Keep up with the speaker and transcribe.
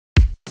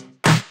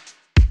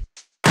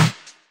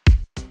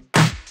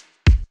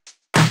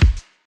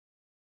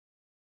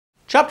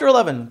Chapter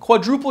 11,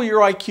 Quadruple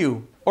Your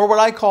IQ, or what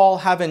I call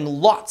having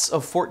lots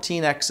of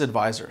 14x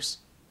advisors.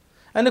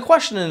 And the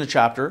question in the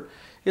chapter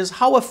is,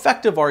 how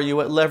effective are you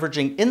at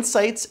leveraging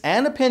insights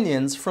and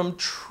opinions from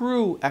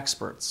true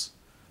experts?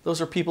 Those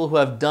are people who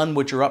have done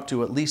what you're up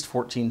to at least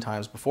 14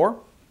 times before,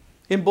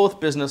 in both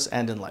business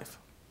and in life.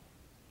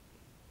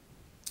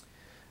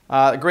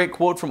 A great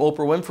quote from Oprah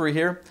Winfrey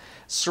here: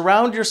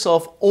 surround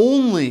yourself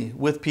only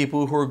with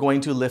people who are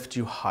going to lift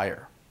you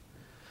higher.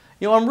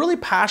 You know, I'm really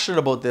passionate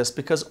about this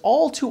because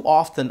all too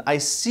often I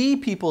see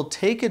people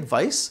take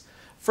advice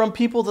from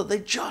people that they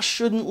just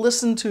shouldn't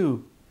listen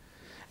to.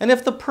 And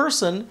if the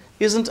person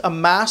isn't a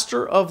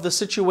master of the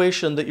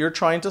situation that you're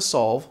trying to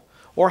solve,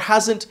 or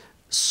hasn't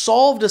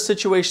solved a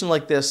situation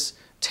like this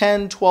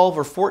 10, 12,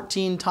 or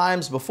 14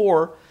 times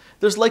before,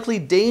 there's likely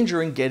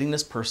danger in getting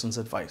this person's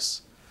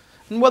advice.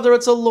 And whether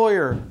it's a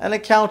lawyer, an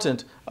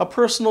accountant, a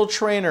personal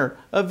trainer,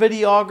 a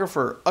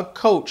videographer, a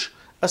coach,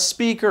 a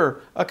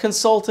speaker, a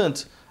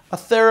consultant, a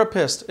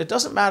therapist, it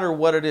doesn't matter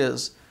what it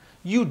is,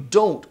 you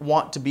don't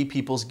want to be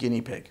people's guinea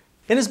pig.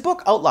 In his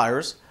book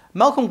Outliers,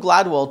 Malcolm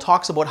Gladwell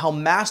talks about how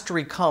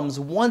mastery comes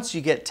once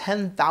you get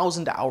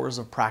 10,000 hours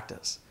of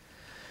practice.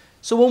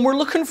 So when we're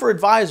looking for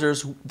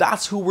advisors,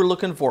 that's who we're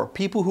looking for.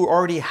 People who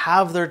already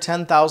have their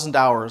 10,000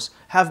 hours,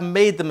 have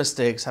made the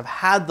mistakes, have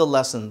had the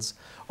lessons,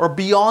 or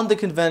beyond the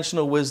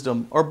conventional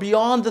wisdom, or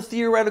beyond the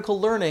theoretical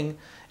learning,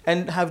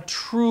 and have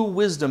true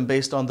wisdom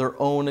based on their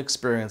own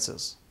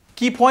experiences.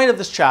 Key point of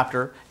this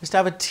chapter is to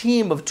have a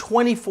team of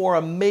 24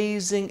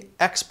 amazing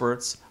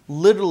experts,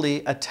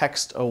 literally a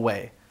text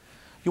away.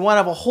 You want to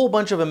have a whole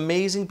bunch of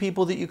amazing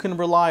people that you can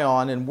rely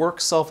on in work,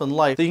 self, and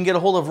life that you can get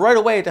a hold of right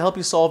away to help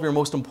you solve your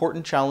most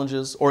important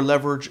challenges or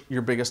leverage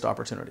your biggest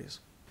opportunities.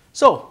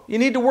 So you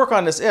need to work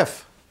on this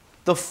if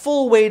the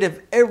full weight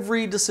of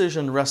every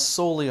decision rests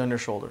solely on your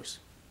shoulders.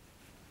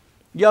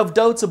 You have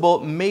doubts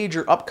about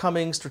major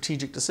upcoming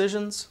strategic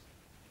decisions.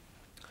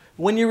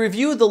 When you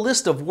review the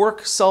list of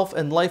work, self,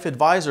 and life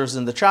advisors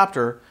in the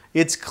chapter,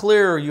 it's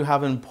clear you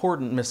have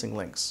important missing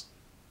links.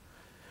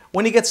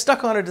 When you get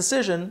stuck on a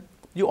decision,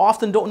 you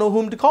often don't know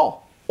whom to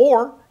call,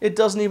 or it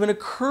doesn't even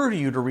occur to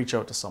you to reach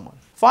out to someone.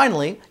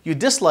 Finally, you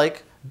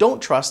dislike,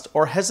 don't trust,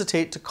 or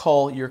hesitate to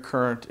call your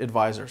current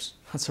advisors.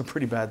 That's a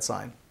pretty bad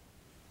sign.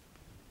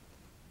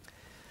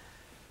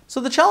 So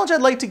the challenge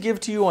I'd like to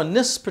give to you on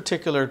this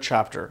particular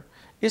chapter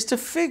is to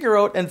figure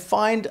out and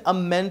find a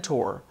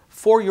mentor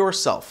for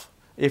yourself.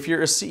 If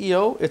you're a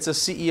CEO, it's a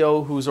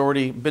CEO who's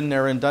already been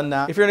there and done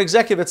that. If you're an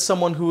executive, it's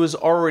someone who is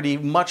already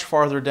much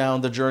farther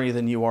down the journey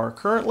than you are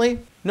currently.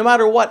 No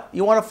matter what,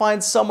 you want to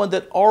find someone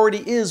that already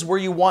is where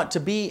you want to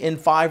be in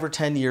 5 or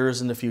 10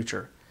 years in the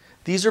future.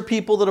 These are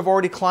people that have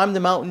already climbed the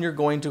mountain you're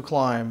going to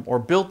climb, or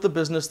built the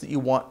business that you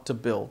want to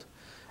build.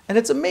 And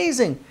it's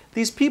amazing.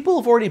 These people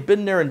who've already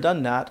been there and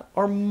done that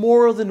are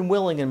more than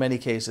willing in many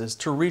cases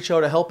to reach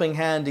out a helping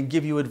hand and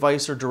give you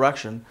advice or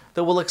direction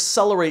that will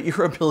accelerate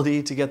your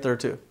ability to get there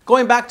too.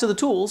 Going back to the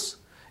tools,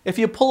 if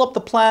you pull up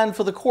the plan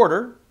for the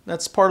quarter,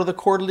 that's part of the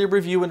quarterly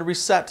review and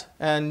reset.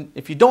 And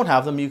if you don't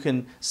have them, you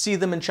can see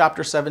them in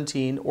chapter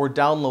 17 or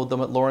download them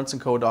at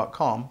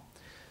lawrenceandco.com.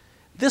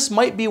 This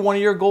might be one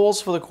of your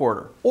goals for the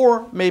quarter,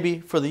 or maybe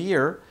for the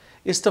year,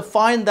 is to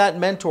find that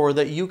mentor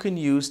that you can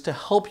use to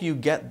help you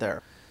get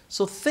there.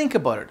 So think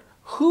about it.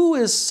 Who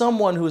is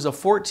someone who's a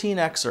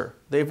 14xer?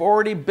 They've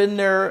already been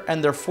there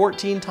and they're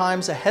 14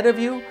 times ahead of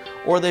you,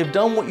 or they've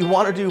done what you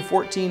want to do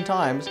 14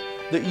 times,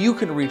 that you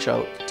can reach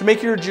out to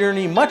make your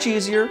journey much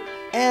easier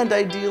and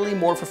ideally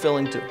more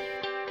fulfilling too.